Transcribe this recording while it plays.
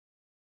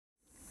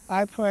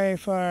I pray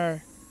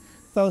for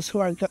those who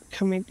are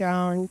coming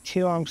down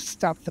to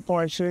stop the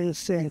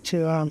abortions and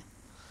to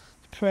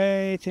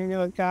pray to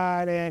know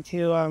God and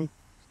to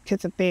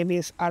get the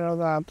babies out of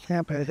the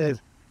Planned Parenthood.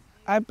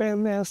 I've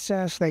been there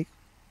since like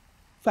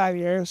 5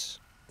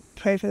 years.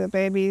 Pray for the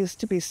babies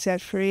to be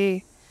set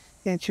free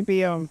and to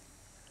be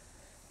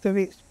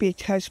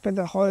touched by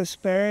the Holy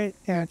Spirit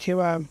and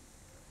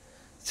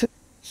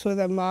so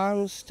the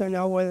moms don't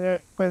know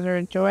what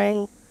they're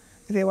doing.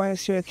 They want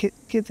to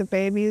keep the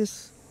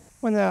babies.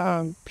 When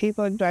the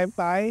people drive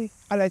by,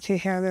 I like to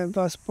hand them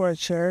those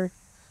brochures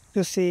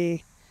to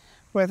see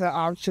where the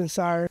options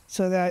are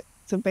so that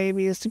the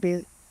babies to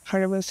be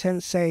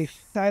 100%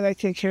 safe. I like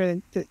to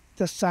carry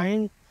the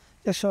sign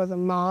to show the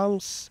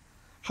moms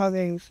how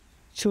they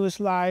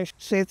choose life,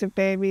 save their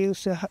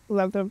babies, to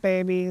love their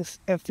babies,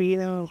 and feed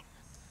them.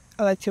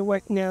 I like to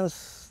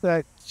witness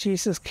that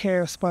Jesus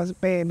cares about the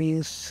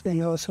babies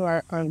and those who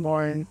are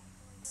unborn.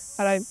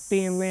 I like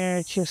being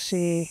there to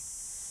see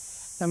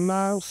the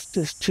moms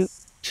to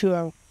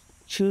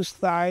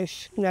choose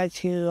life, not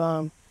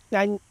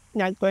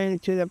going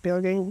into the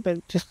building,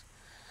 but just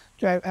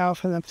drive out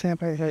from the Planned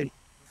Parenthood.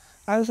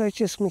 Honestly, it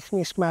just makes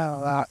me smile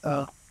a lot,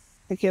 though.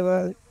 I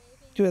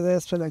do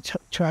this for the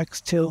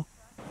trucks, too.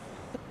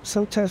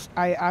 Sometimes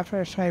I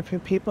offer to try for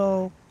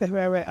people, if I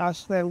ever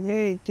ask them,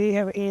 hey, do you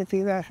have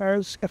anything that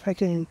hurts?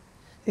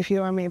 If you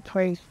want me to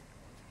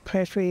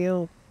pray for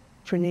you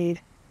for need.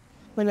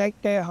 When I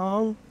get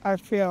home, I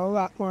feel a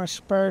lot more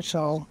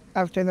spiritual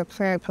after the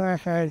Planned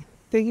Parenthood.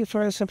 Thank you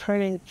for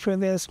supporting for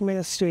this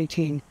ministry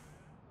team.